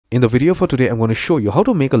In the video for today, I'm going to show you how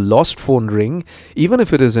to make a lost phone ring even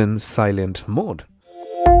if it is in silent mode.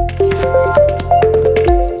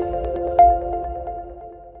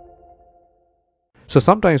 So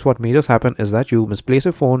sometimes what may just happen is that you misplace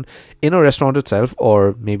your phone in a restaurant itself,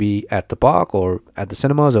 or maybe at the park or at the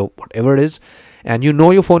cinemas or whatever it is, and you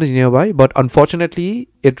know your phone is nearby, but unfortunately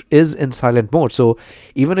it is in silent mode. So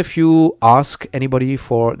even if you ask anybody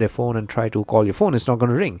for their phone and try to call your phone, it's not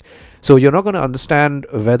going to ring. So you're not going to understand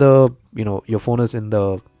whether your phone is in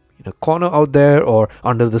the corner out there, or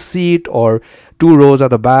under the seat, or 2 rows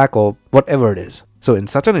at the back, or whatever it is. So in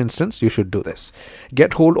such an instance, you should do this.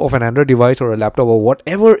 Get hold of an Android device or a laptop or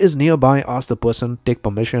whatever is nearby. Ask the person, take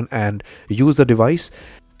permission, and use the device.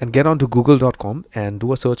 And get onto google.com and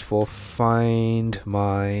do a search for Find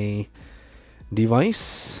My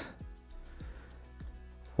Device.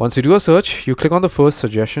 Once you do a search, you click on the first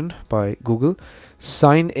suggestion by Google.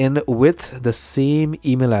 Sign in with the same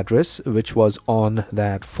email address which was on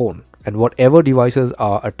that phone. And whatever devices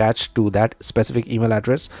are attached to that specific email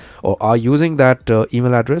address or are using that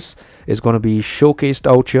email address is going to be showcased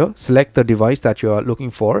out here. Select the device that you are looking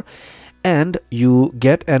for, and you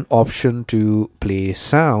get an option to play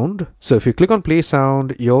sound. So if you click on play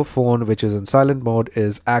sound, your phone, which is in silent mode,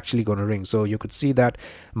 is actually going to ring. So you could see that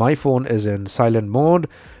my phone is in silent mode.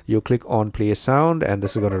 You click on play sound and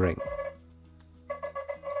this is going to ring.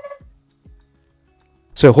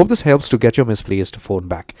 So I hope this helps to get your misplaced phone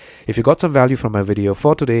back. If you got some value from my video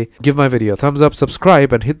for today, give my video a thumbs up,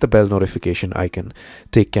 subscribe, and hit the bell notification icon.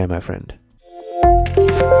 Take care, my friend.